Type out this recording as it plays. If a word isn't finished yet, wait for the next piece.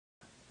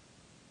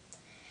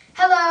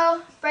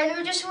Hello,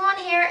 Brenda Just One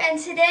here, and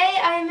today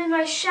I am in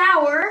my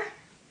shower,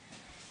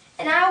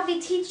 and I will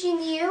be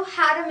teaching you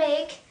how to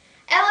make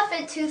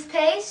elephant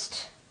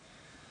toothpaste.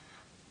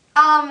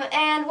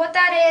 And what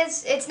that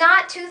is, it's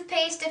not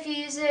toothpaste. If you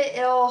use it,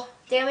 it'll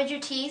damage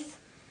your teeth.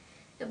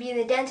 You'll be in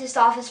the dentist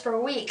office for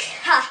a week.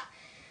 Ha!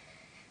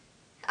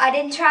 I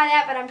didn't try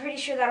that, but I'm pretty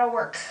sure that'll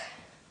work.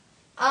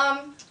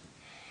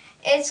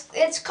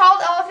 It's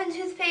called elephant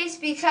toothpaste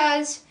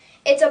because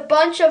it's a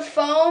bunch of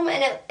foam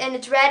and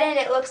it's red and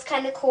it looks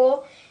kind of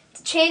cool.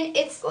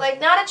 It's like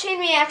not a chain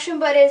reaction,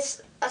 but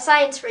it's a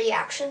science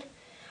reaction.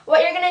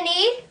 What you're gonna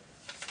need: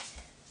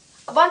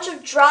 a bunch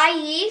of dry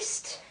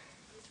yeast,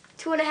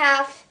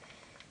 2.5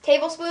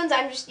 tablespoons.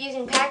 I'm just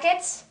using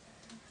packets.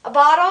 A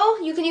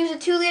bottle. You can use a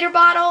 2-liter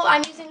bottle.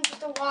 I'm using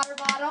just a water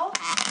bottle.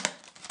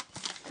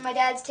 And my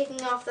dad's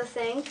taking off the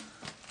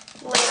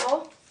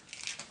label.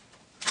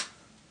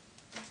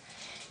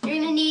 You're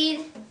gonna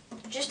need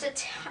just a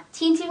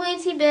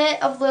teensy-weensy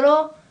bit of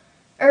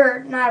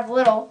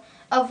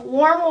of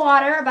warm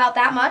water, about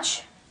that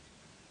much.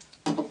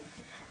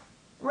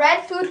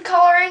 Red food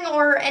coloring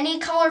or any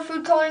color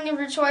food coloring of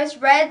your choice.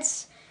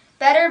 Red's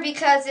better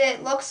because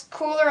it looks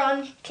cooler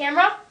on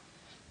camera.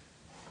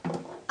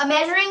 A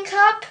measuring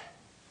cup.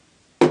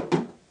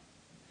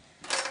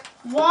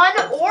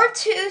 1 or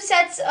 2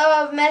 sets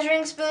of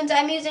measuring spoons.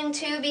 I'm using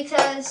 2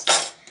 because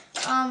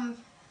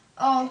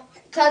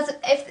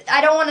if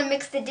I don't want to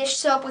mix the dish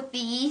soap with the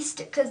yeast,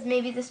 because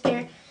maybe this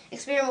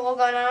experiment will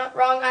go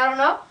wrong. I don't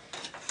know.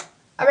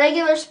 A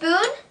regular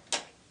spoon,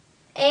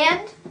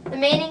 and the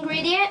main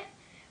ingredient,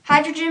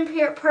 hydrogen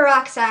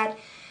peroxide.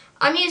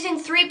 I'm using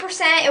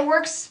 3%. It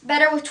works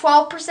better with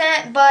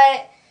 12%,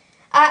 but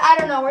I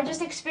don't know. We're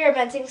just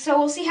experimenting, so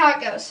we'll see how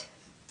it goes.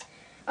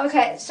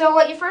 Okay, so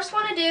what you first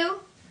want to do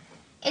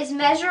is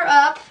measure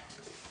up.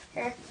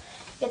 Here,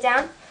 get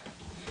down.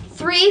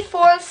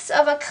 3/4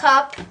 of a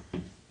cup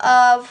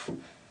of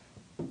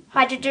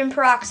hydrogen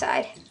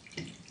peroxide.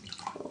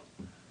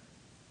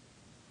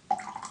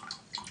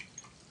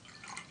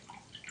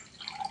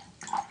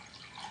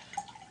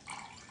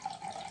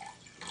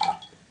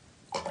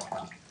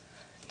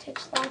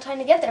 Takes a long time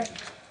to get there.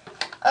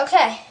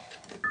 Okay.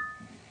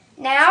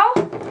 Now,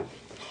 you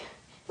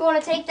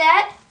want to take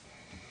that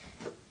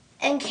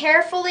and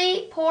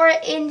carefully pour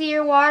it into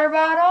your water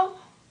bottle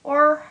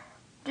or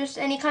just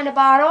any kind of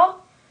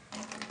bottle.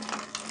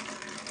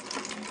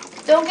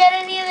 Don't get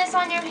any of this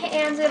on your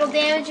hands, it'll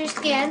damage your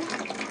skin.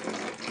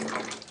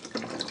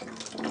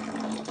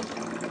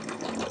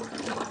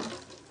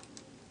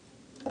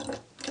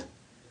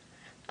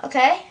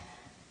 Okay.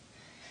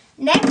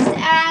 Next,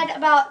 add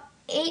about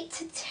 8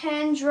 to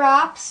 10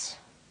 drops.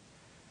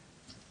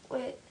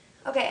 Wait.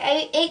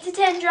 Okay, 8 to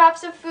 10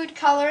 drops of food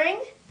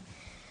coloring.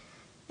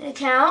 And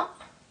count.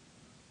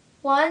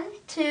 1,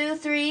 2,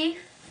 3,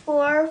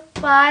 4,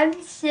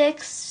 5,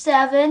 6,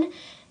 7,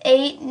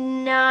 8,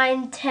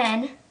 9,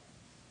 10.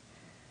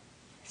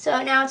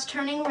 So now it's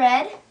turning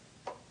red.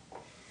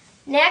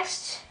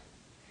 Next,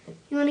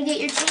 you want to get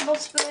your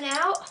tablespoon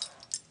out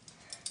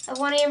of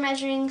one of your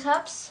measuring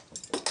cups,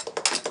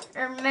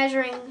 or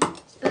measuring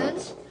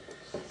spoons,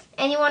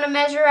 and you want to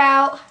measure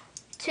out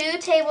 2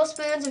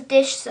 tablespoons of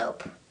dish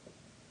soap.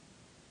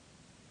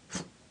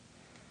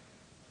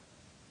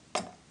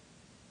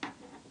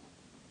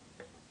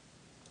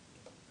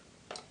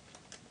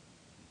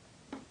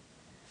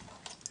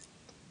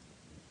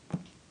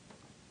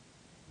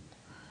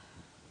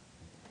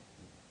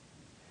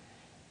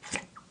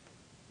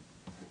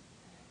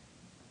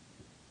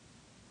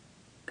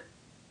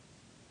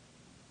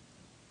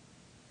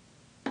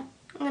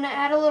 I'm going to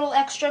add a little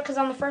extra because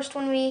on the first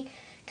one we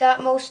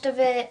got most of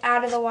it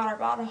out of the water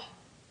bottle.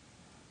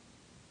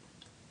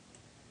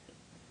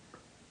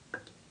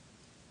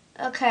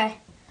 Okay,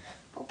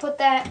 we'll put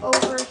that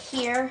over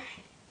here,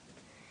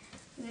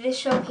 the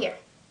dish soap here.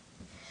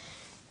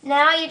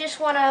 Now you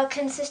just want to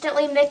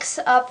consistently mix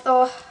up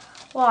the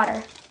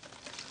water,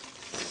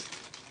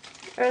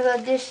 or the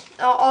dish,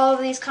 all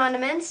of these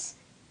condiments,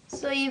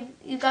 so you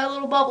got a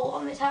little bubble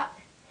on the top.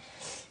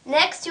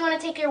 Next, you want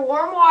to take your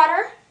warm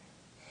water,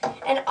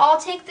 and I'll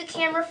take the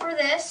camera for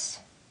this.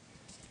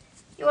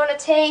 You want to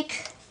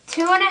take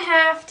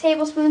 2.5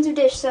 tablespoons of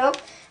dish soap.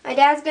 My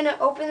dad's going to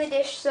open the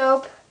dish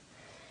soap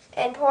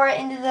and pour it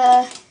into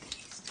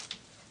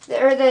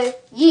the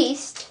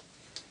yeast.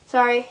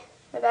 Sorry,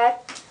 my bad.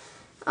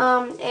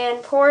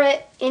 And pour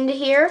it into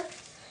here.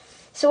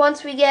 So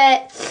once we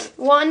get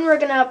 1, we're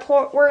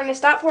gonna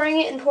stop pouring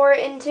it and pour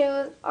it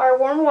into our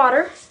warm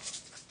water.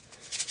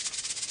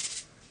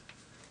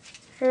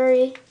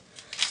 Hurry.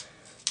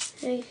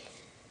 I don't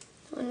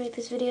want to make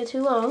this video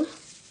too long.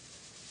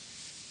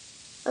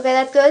 Okay,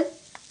 that's good.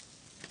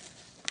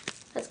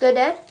 That's good,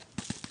 Dad.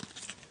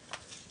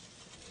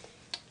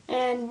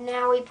 And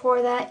now we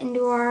pour that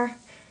into our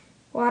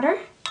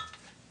water.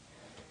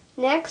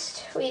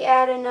 Next, we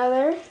add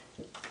another.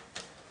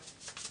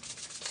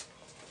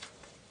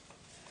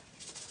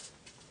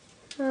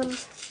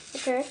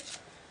 Okay.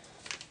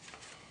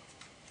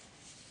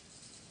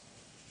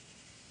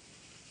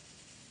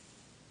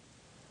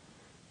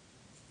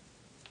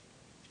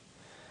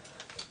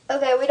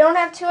 Okay, we don't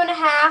have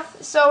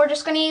 2.5, so we're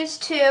just going to use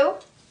 2,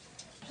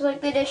 just like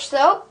the dish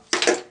soap.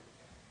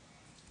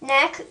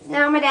 Next,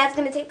 now my dad's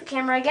going to take the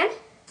camera again.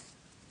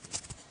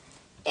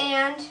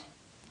 And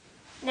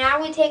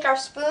now we take our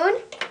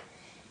spoon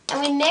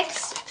and we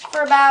mix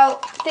for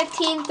about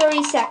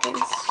 15-30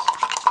 seconds.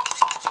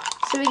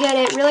 So we get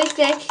it really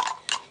thick.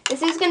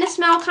 This is going to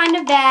smell kind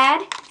of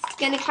bad. It's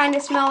going to kind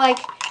of smell like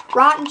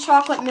rotten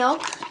chocolate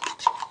milk.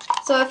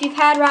 So if you've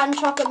had rotten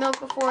chocolate milk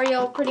before,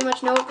 you'll pretty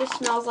much know what this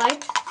smells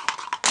like.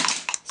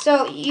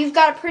 So you've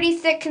got a pretty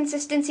thick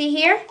consistency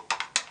here.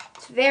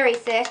 It's very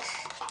thick.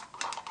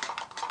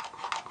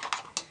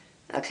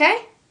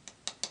 Okay.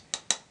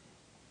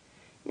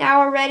 Now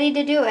we're ready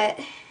to do it.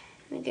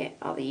 Let me get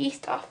all the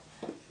yeast off.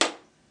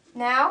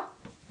 Now,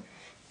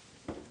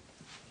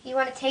 you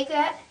want to take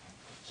that.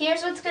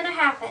 Here's what's going to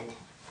happen.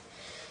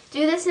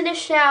 Do this in a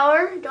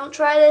shower. Don't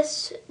try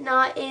this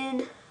not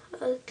in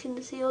a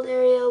concealed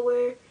area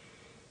where...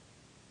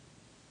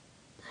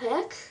 The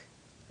heck?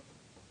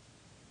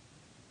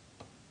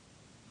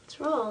 What's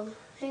wrong?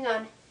 Hang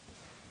on.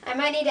 I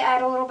might need to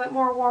add a little bit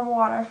more warm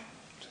water.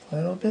 It's a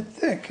little bit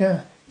thick,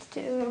 huh? It's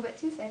a little bit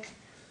too thick.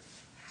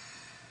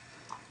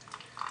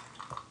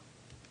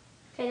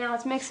 Okay, now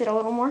let's mix it a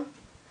little more.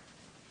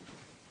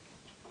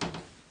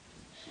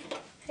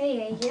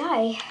 Hey,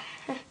 yay.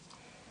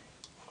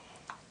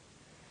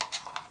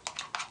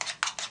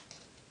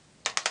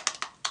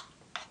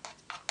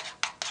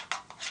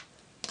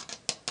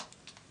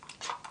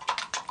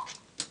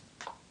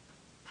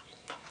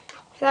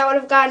 If that would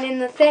have gotten in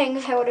the thing,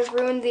 I would have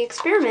ruined the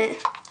experiment.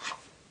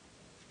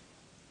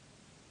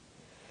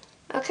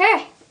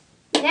 Okay,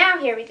 now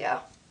here we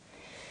go.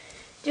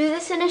 Do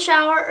this in a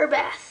shower or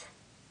bath.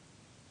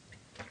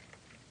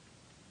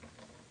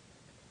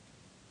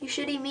 You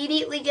should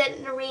immediately get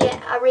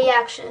a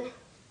reaction.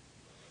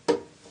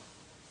 You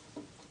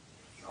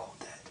hold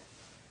that.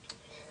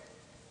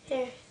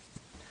 Here.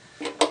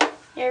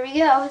 Here we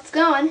go, it's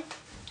going.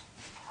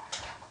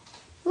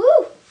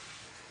 Woo!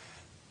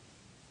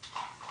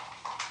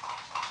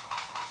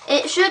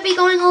 It should be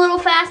going a little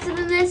faster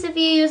than this if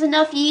you use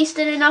enough yeast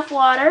and enough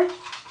water,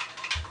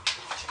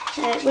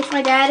 which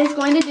my dad is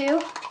going to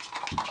do.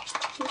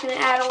 He's going to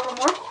add a little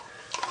more.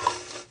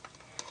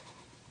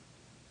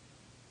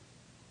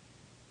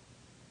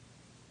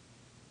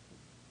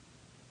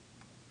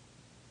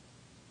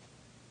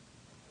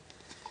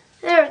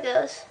 There it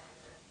goes.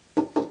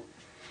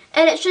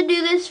 And it should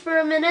do this for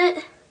a minute,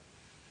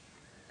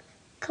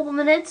 a couple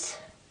minutes,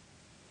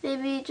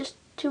 maybe just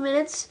 2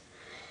 minutes.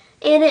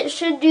 And it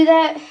should do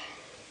that.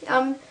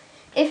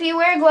 If you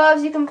wear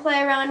gloves, you can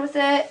play around with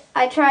it.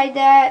 I tried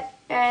that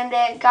and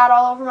it got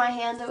all over my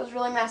hands. It was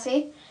really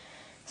messy.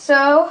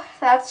 So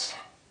that's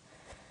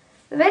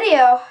the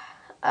video.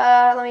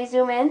 Let me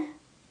zoom in.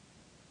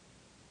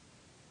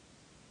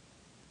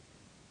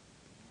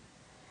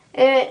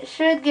 It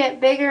should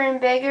get bigger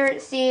and bigger.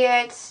 See,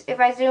 if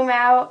I zoom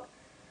out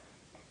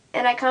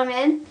and I come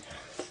in,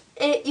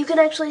 you can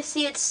actually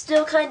see it's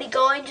still kind of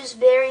going, just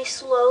very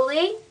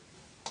slowly.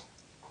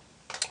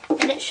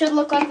 And it should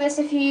look like this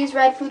if you use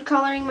red food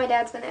coloring. My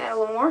dad's going to add a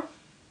little more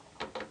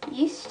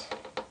yeast.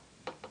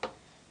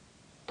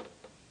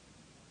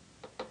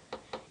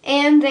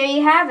 And there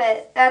you have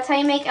it. That's how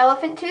you make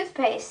elephant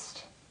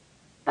toothpaste.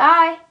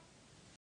 Bye.